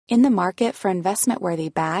In the market for investment-worthy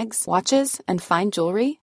bags, watches, and fine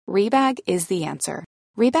jewelry, Rebag is the answer.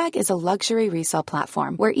 Rebag is a luxury resale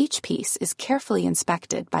platform where each piece is carefully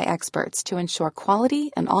inspected by experts to ensure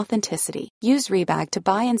quality and authenticity. Use Rebag to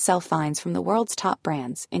buy and sell finds from the world's top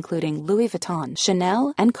brands, including Louis Vuitton,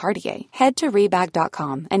 Chanel, and Cartier. Head to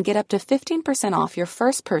Rebag.com and get up to 15% off your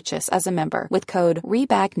first purchase as a member with code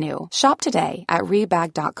REBAGNEW. Shop today at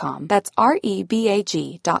Rebag.com. That's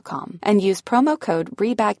REBAG.com. And use promo code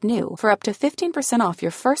REBAGNEW for up to 15% off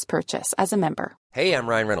your first purchase as a member. Hey, I'm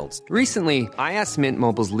Ryan Reynolds. Recently, I asked Mint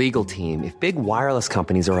Mobile's legal team if big wireless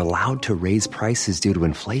companies are allowed to raise prices due to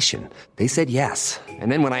inflation. They said yes.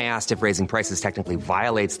 And then when I asked if raising prices technically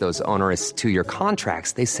violates those onerous two-year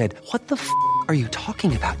contracts, they said, "What the f*** are you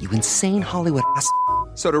talking about, you insane Hollywood ass?"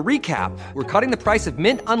 So to recap, we're cutting the price of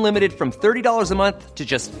Mint Unlimited from $30 a month to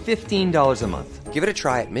just $15 a month. Give it a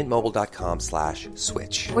try at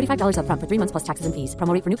mintmobile.com/switch. $45 up front for 3 months plus taxes and fees.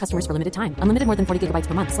 Promo rate for new customers for limited time. Unlimited more than 40 gigabytes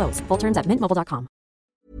per month. Slows full terms at mintmobile.com.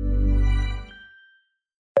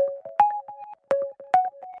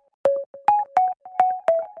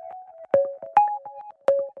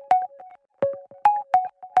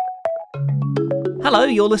 Hello,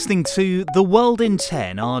 you're listening to The World in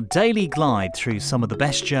 10, our daily glide through some of the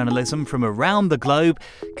best journalism from around the globe,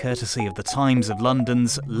 courtesy of the Times of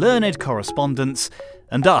London's learned correspondents,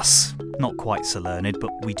 and us. Not quite so learned,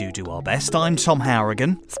 but we do our best. I'm Tom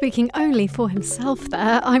Harrigan. Speaking only for himself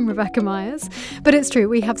there, I'm Rebecca Myers. But it's true,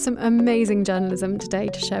 we have some amazing journalism today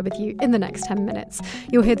to share with you in the next 10 minutes.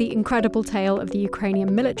 You'll hear the incredible tale of the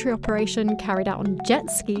Ukrainian military operation carried out on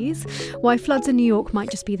jet skis, why floods in New York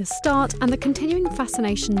might just be the start, and the continuing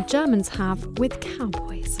fascination Germans have with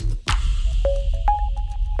cowboys.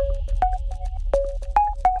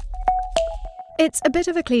 It's a bit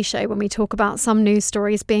of a cliche when we talk about some news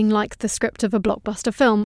stories being like the script of a blockbuster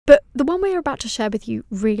film, but the one we're about to share with you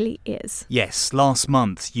really is. Yes, last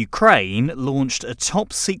month, Ukraine launched a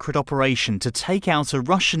top-secret operation to take out a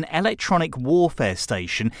Russian electronic warfare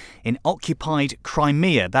station in occupied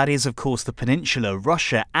Crimea. That is, of course, the peninsula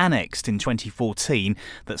Russia annexed in 2014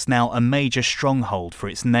 that's now a major stronghold for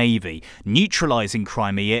its navy. Neutralising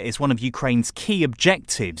Crimea is one of Ukraine's key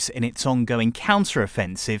objectives in its ongoing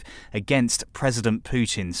counter-offensive against President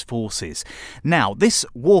Putin's forces. Now, this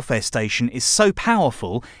warfare station is so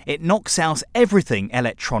powerful it knocks out everything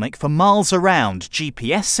electronic for miles around,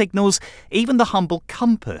 GPS signals, even the humble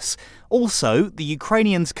compass. Also, the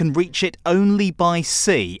Ukrainians can reach it only by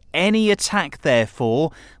sea. Any attack,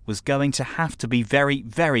 therefore, was going to have to be very,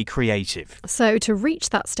 very creative. So, to reach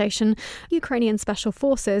that station, Ukrainian special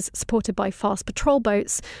forces, supported by fast patrol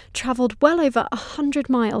boats, travelled well over 100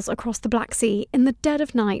 miles across the Black Sea in the dead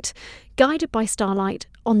of night, guided by starlight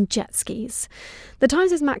on jet skis. The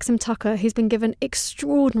Times' Maxim Tucker, who's been given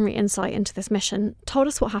extraordinary insight into this mission, told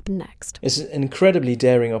us what happened next. It's an incredibly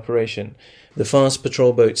daring operation. The fast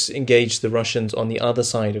patrol boats engaged the Russians on the other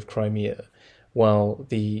side of Crimea, while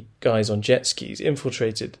the guys on jet skis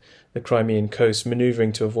infiltrated the Crimean coast,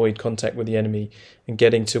 manoeuvring to avoid contact with the enemy and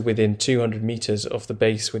getting to within 200 metres of the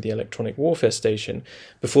base with the electronic warfare station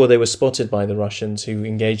before they were spotted by the Russians, who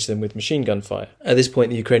engaged them with machine gun fire. At this point,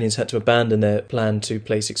 the Ukrainians had to abandon their plan to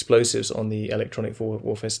place explosives on the electronic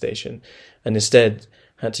warfare station and instead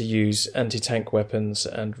had to use anti-tank weapons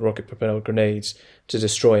and rocket-propelled grenades to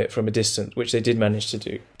destroy it from a distance, which they did manage to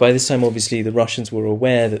do. By this time, obviously, the Russians were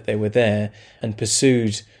aware that they were there and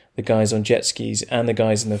pursued the guys on jet skis and the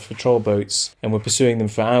guys in the patrol boats and were pursuing them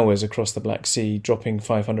for hours across the Black Sea, dropping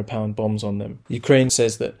 500-pound bombs on them. Ukraine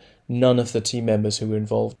says that none of the team members who were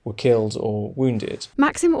involved were killed or wounded.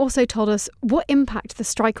 Maxim also told us what impact the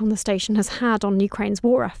strike on the station has had on Ukraine's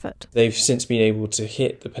war effort. They've since been able to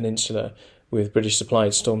hit the peninsula with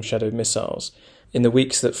British-supplied Storm Shadow missiles. In the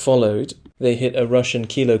weeks that followed, they hit a Russian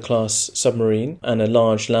Kilo-class submarine and a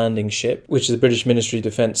large landing ship, which the British Ministry of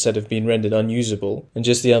Defence said have been rendered unusable. And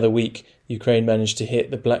just the other week, Ukraine managed to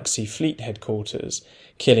hit the Black Sea Fleet headquarters,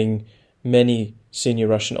 killing many senior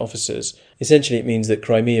Russian officers. Essentially, it means that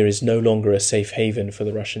Crimea is no longer a safe haven for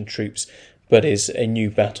the Russian troops, but is a new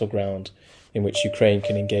battleground in which Ukraine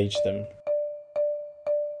can engage them.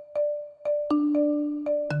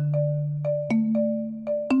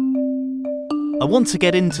 I want to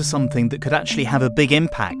get into something that could actually have a big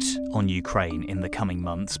impact on Ukraine in the coming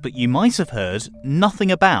months, but you might have heard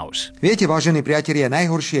nothing about. Viete, vážení priatelia,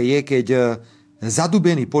 najhoršie je, keď That's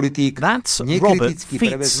Robert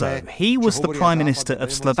Fico. He was the Prime Minister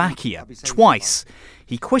of Slovakia twice.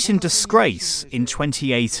 He quit in disgrace in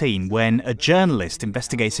 2018 when a journalist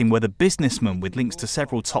investigating whether businessmen with links to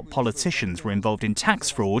several top politicians were involved in tax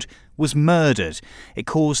fraud was murdered. It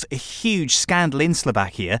caused a huge scandal in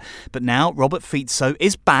Slovakia, but now Robert Fico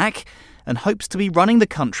is back and hopes to be running the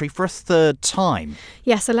country for a third time.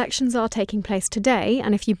 Yes, elections are taking place today,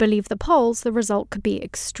 and if you believe the polls, the result could be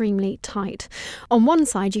extremely tight. On one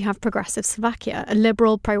side, you have Progressive Slovakia, a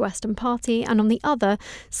liberal pro-Western party, and on the other,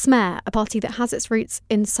 Smer, a party that has its roots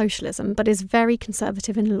in socialism, but is very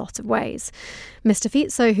conservative in a lot of ways. Mr.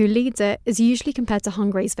 Fico, who leads it, is usually compared to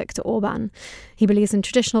Hungary's Viktor Orban. He believes in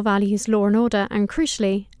traditional values, law and order, and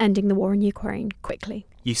crucially, ending the war in Ukraine quickly.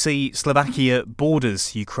 You see, Slovakia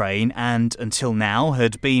borders Ukraine and, until now,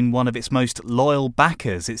 had been one of its most loyal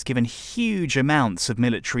backers. It's given huge amounts of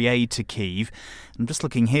military aid to Kyiv. I'm just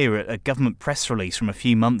looking here at a government press release from a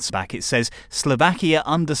few months back. It says, Slovakia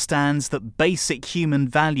understands that basic human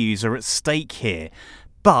values are at stake here.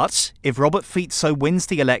 But if Robert Fico wins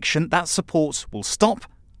the election, that support will stop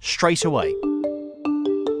straight away.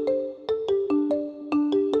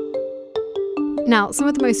 Now, some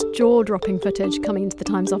of the most jaw-dropping footage coming into the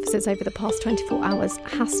Times offices over the past 24 hours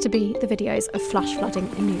has to be the videos of flash flooding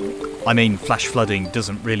in New York. I mean, flash flooding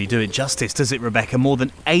doesn't really do it justice, does it, Rebecca? More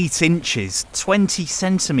than 8 inches, 20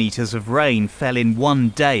 centimetres of rain fell in one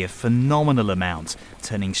day, a phenomenal amount,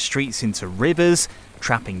 turning streets into rivers,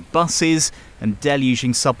 trapping buses and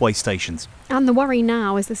deluging subway stations. And the worry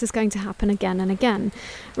now is this is going to happen again and again.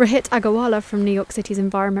 Rohit Agarwala from New York City's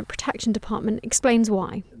Environment Protection Department explains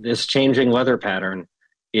why. This changing weather pattern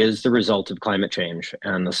is the result of climate change.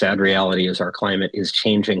 And the sad reality is our climate is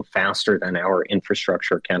changing faster than our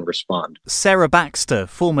infrastructure can respond. Sarah Baxter,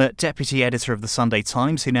 former deputy editor of the Sunday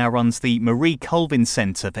Times, who now runs the Marie Colvin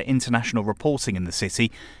Centre for International Reporting in the city,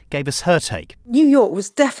 gave us her take. New York was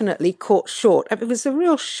definitely caught short. It was a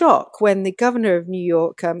real shock when the governor of New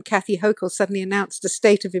York, Kathy Hochul, suddenly announced a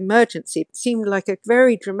state of emergency. It seemed like a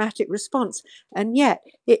very dramatic response. And yet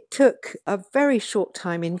it took a very short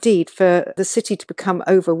time indeed for the city to become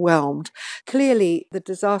overwhelmed. Clearly, the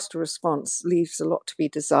disaster response leaves a lot to be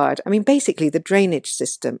desired. I mean, basically, the drainage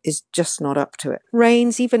system is just not up to it.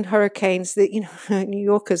 Rains, even hurricanes, New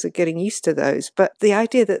Yorkers are getting used to those. But the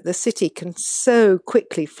idea that the city can so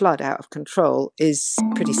quickly flood out of control is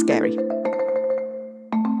pretty scary.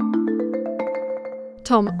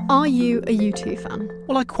 Tom, are you a U2 fan?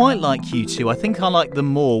 Well, I quite like U2. I think I liked them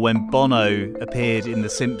more when Bono appeared in The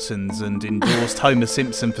Simpsons and endorsed Homer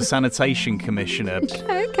Simpson for sanitation commissioner.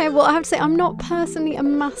 Okay, well, I have to say, I'm not personally a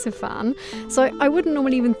massive fan, so I wouldn't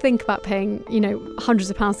normally even think about paying, hundreds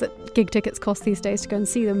of pounds that gig tickets cost these days to go and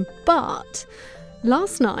see them, but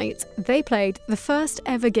last night, they played the first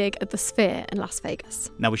ever gig at the Sphere in Las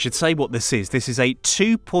Vegas. Now, we should say what this is. This is a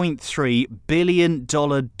 $2.3 billion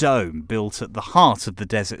dome built at the heart of the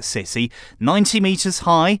desert city, 90 metres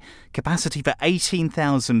high, capacity for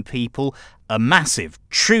 18,000 people, a massive,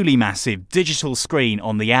 truly massive digital screen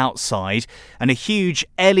on the outside, and a huge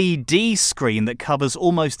LED screen that covers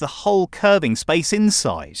almost the whole curving space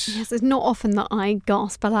inside. Yes, it's not often that I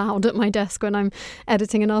gasp aloud at my desk when I'm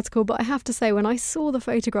editing an article, but I have to say, when I saw the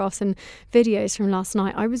photographs and videos from last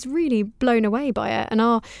night, I was really blown away by it. And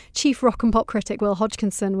our chief rock and pop critic, Will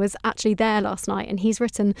Hodgkinson, was actually there last night, and he's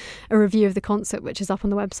written a review of the concert, which is up on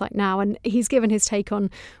the website now, and he's given his take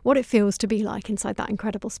on what it feels to be like inside that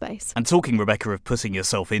incredible space. And talking, Rebecca, of putting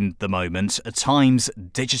yourself in the moment, a Times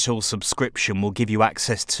digital subscription will give you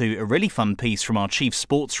access to a really fun piece from our chief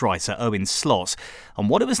sports writer, Owen Slott, on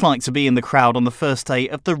what it was like to be in the crowd on the first day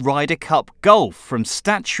of the Ryder Cup Golf. From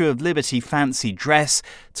Statue of Liberty fancy dress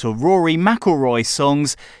to Rory McIlroy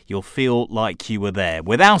songs, you'll feel like you were there.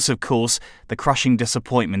 Without, of course, the crushing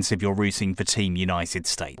disappointments if you're rooting for Team United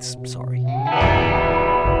States. Sorry.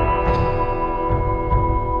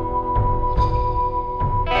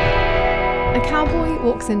 A cowboy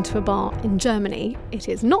walks into a bar in Germany. It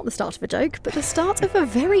is not the start of a joke, but the start of a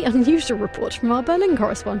very unusual report from our Berlin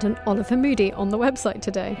correspondent Oliver Moody on the website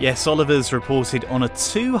today. Yes, Oliver's reported on a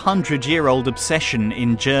 200-year-old obsession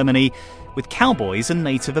in Germany with cowboys and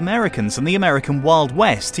Native Americans and the American Wild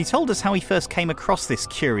West. He told us how he first came across this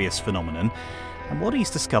curious phenomenon and what he's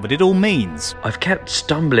discovered it all means. I've kept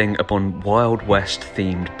stumbling upon Wild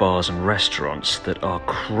West-themed bars and restaurants that are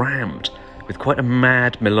crammed with quite a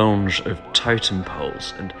mad melange of totem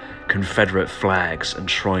poles and Confederate flags and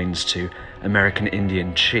shrines to American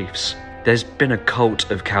Indian chiefs. There's been a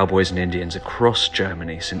cult of cowboys and Indians across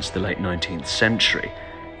Germany since the late 19th century,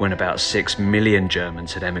 when about 6 million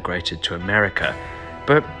Germans had emigrated to America.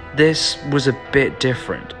 But this was a bit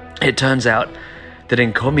different. It turns out that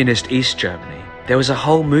in communist East Germany, there was a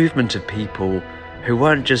whole movement of people who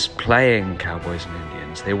weren't just playing cowboys and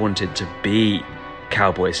Indians, they wanted to be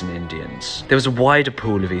cowboys and Indians. There was a wider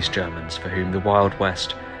pool of East Germans for whom the Wild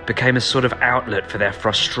West became a sort of outlet for their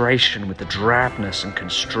frustration with the drabness and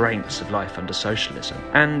constraints of life under socialism.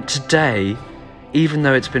 And today, even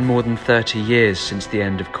though it's been more than 30 years since the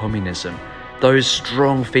end of communism, those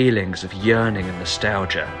strong feelings of yearning and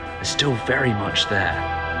nostalgia are still very much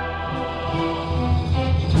there.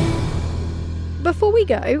 Before we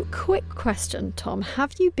go, quick question, Tom.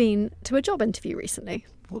 Have you been to a job interview recently?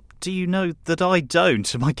 Well, do you know that I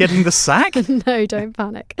don't? Am I getting the sack? No, don't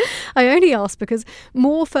panic. I only ask because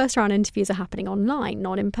more first-round interviews are happening online,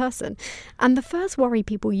 not in person. And the first worry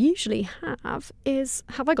people usually have is,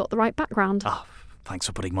 have I got the right background? Oh, thanks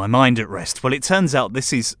for putting my mind at rest. Well, it turns out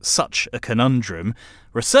this is such a conundrum.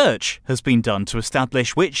 Research has been done to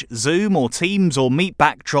establish which Zoom or Teams or Meet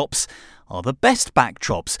backdrops are the best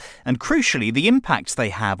backdrops, and crucially, the impact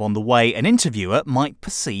they have on the way an interviewer might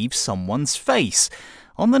perceive someone's face.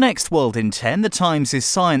 On the next World in 10, The Times'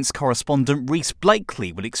 science correspondent Rhys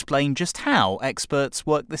Blakely will explain just how experts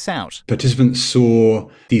work this out. Participants saw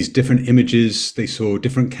these different images. They saw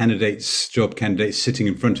different candidates, job candidates, sitting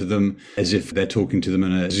in front of them as if they're talking to them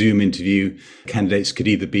in a Zoom interview. Candidates could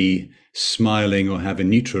either be smiling or have a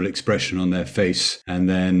neutral expression on their face. And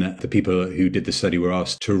then the people who did the study were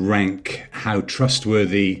asked to rank how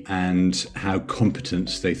trustworthy and how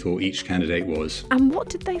competent they thought each candidate was. And what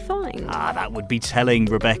did they find? That would be telling,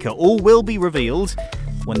 Rebecca. All will be revealed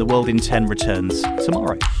when the World in 10 returns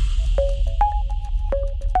tomorrow.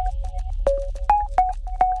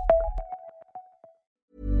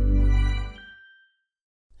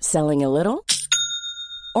 Selling a little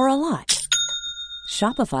or a lot?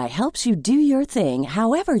 Shopify helps you do your thing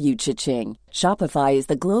however you cha-ching. Shopify is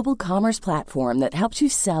the global commerce platform that helps you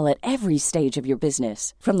sell at every stage of your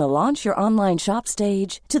business. From the launch your online shop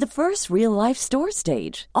stage to the first real-life store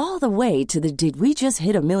stage, all the way to the did we just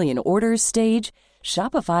hit a million orders stage.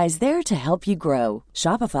 Shopify is there to help you grow.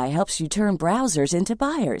 Shopify helps you turn browsers into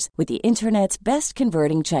buyers with the internet's best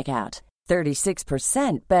converting checkout.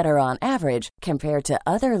 36% better on average compared to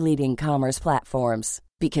other leading commerce platforms.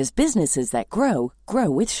 Because businesses that grow,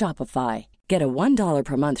 grow with Shopify. Get a $1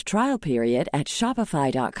 per month trial period at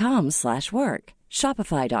shopify.com/work.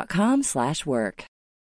 Shopify.com/work.